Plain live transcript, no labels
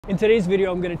In today's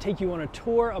video, I'm going to take you on a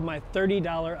tour of my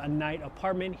 $30 a night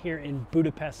apartment here in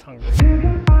Budapest, Hungary.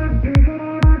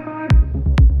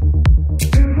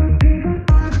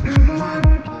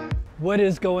 What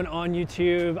is going on,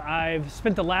 YouTube? I've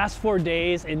spent the last 4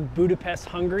 days in Budapest,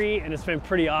 Hungary, and it's been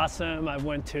pretty awesome. I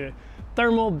went to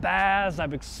thermal baths,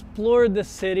 I've explored the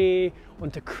city,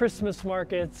 went to Christmas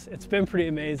markets. It's been pretty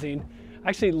amazing. I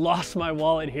actually lost my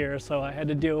wallet here, so I had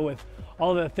to deal with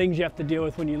all the things you have to deal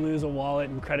with when you lose a wallet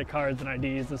and credit cards and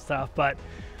IDs and stuff. But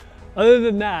other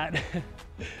than that,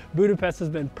 Budapest has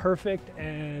been perfect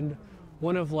and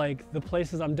one of the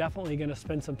places I'm definitely gonna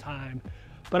spend some time.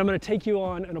 But I'm gonna take you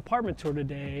on an apartment tour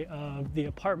today of the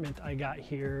apartment I got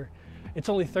here. It's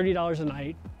only $30 a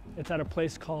night. It's at a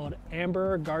place called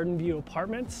Amber Garden View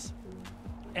Apartments.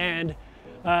 And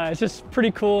it's just pretty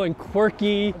cool and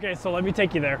quirky. Okay, so let me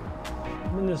take you there.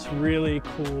 I'm in this really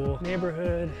cool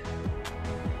neighborhood.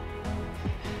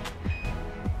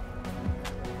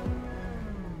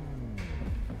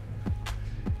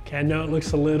 Okay, I know it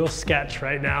looks a little sketch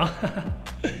right now,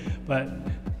 but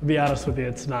to be honest with you,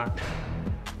 it's not.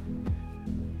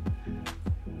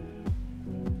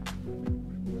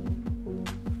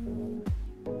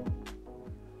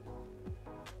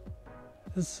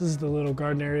 This is the little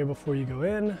garden area before you go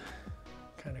in.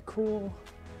 Kind of cool.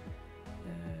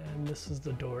 And this is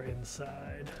the door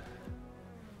inside.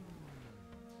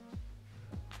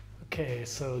 Okay,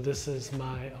 so this is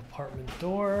my apartment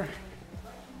door.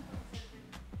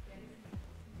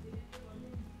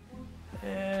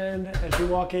 And as you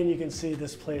walk in, you can see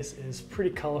this place is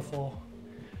pretty colorful.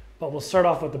 But we'll start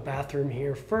off with the bathroom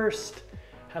here first.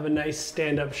 Have a nice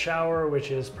stand-up shower,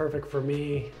 which is perfect for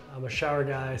me. I'm a shower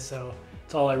guy, so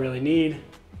it's all I really need.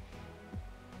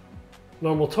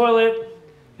 Normal toilet.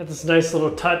 Got this nice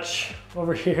little touch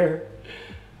over here.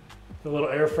 The little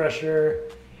air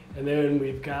freshener. And then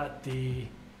we've got the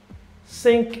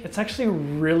sink. It's actually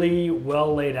really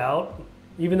well laid out,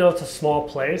 even though it's a small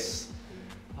place.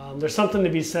 There's something to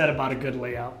be said about a good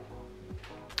layout.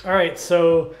 All right,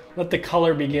 so let the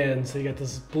color begin. So you got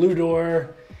this blue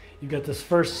door, you've got this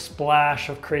first splash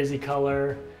of crazy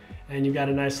color, and you've got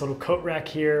a nice little coat rack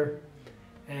here.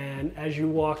 And as you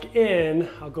walk in,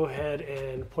 I'll go ahead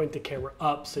and point the camera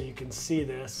up so you can see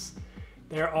this.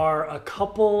 There are a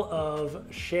couple of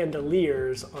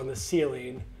chandeliers on the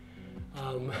ceiling,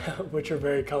 which are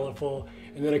very colorful,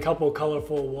 and then a couple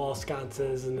colorful wall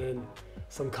sconces, and then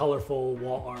some colorful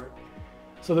wall art.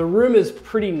 So the room is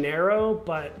pretty narrow,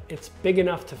 but it's big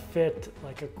enough to fit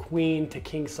like a queen to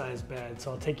king size bed.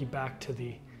 So I'll take you back to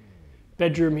the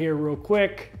bedroom here real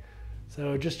quick.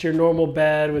 So just your normal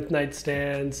bed with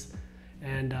nightstands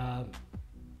and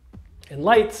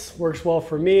lights works well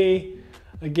for me.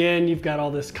 Again, you've got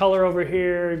all this color over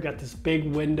here. You've got this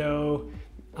big window.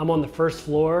 I'm on the first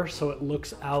floor, so it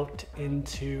looks out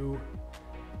into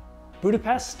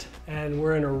Budapest, and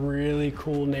we're in a really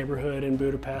cool neighborhood in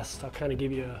Budapest. I'll kind of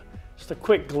give you just a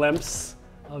quick glimpse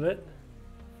of it.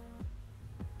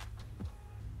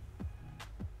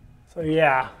 So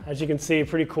yeah, as you can see,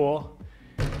 pretty cool.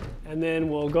 And then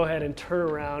we'll go ahead and turn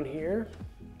around here.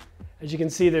 As you can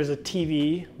see, there's a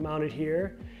TV mounted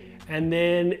here. And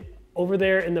then over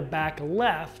there in the back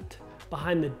left,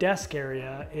 behind the desk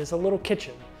area, is a little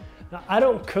kitchen. Now, I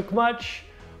don't cook much,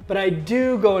 but I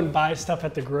do go and buy stuff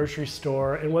at the grocery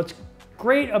store. And what's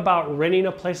great about renting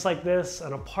a place like this,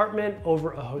 an apartment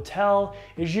over a hotel,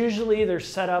 is usually they're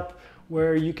set up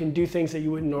where you can do things that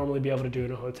you wouldn't normally be able to do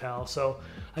in a hotel. So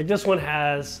like this one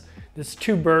has this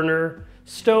 2-burner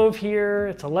stove here.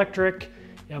 It's electric.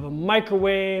 You have a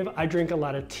microwave. I drink a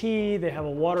lot of tea. They have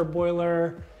a water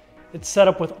boiler. It's set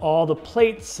up with all the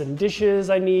plates and dishes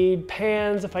I need,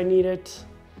 pans if I need it.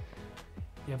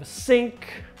 You have a sink.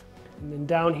 And then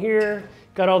down here,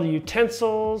 got all the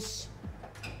utensils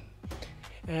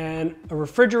and a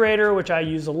refrigerator, which I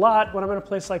use a lot when I'm in a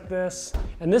place like this.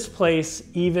 And this place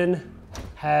even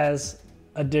has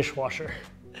a dishwasher.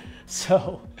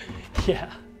 So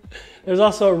yeah, there's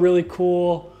also a really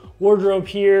cool wardrobe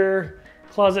here,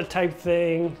 closet type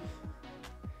thing.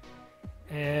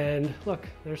 And look,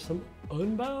 there's some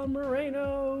Unbound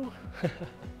Merino.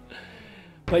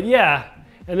 But yeah,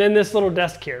 and then this little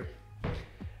desk here.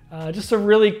 Just a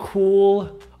really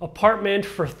cool apartment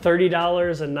for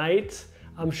 $30 a night.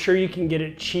 I'm sure you can get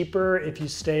it cheaper if you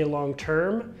stay long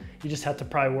term. You just have to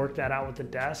probably work that out with the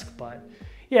desk. But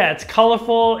yeah, it's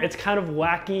colorful, it's kind of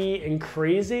wacky and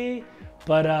crazy,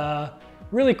 but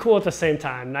really cool at the same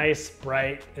time. Nice,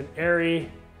 bright, and airy,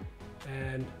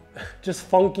 and just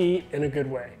funky in a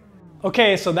good way.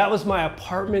 Okay, so that was my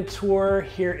apartment tour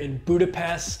here in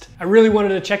Budapest. I really wanted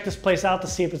to check this place out to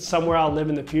see if it's somewhere I'll live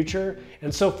in the future.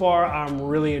 and so far I'm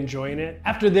really enjoying it.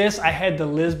 After this, I head to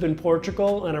Lisbon,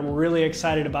 Portugal, and I'm really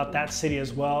excited about that city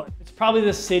as well. It's probably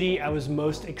the city I was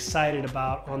most excited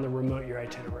about on the Remote Your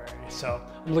Itinerary, so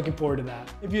I'm looking forward to that.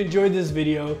 If you enjoyed this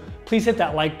video, please hit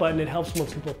that like button. It helps more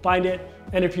people find it.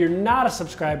 And if you're not a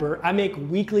subscriber, I make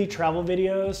weekly travel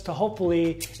videos to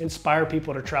hopefully inspire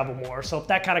people to travel more. So if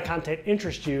that kind of content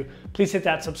interests you, please hit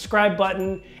that subscribe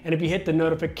button. And if you hit the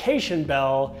notification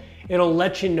bell, it'll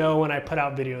let you know when I put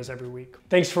out videos every week.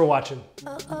 Thanks for watching.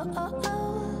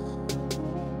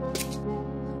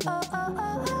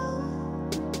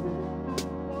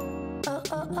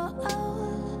 Oh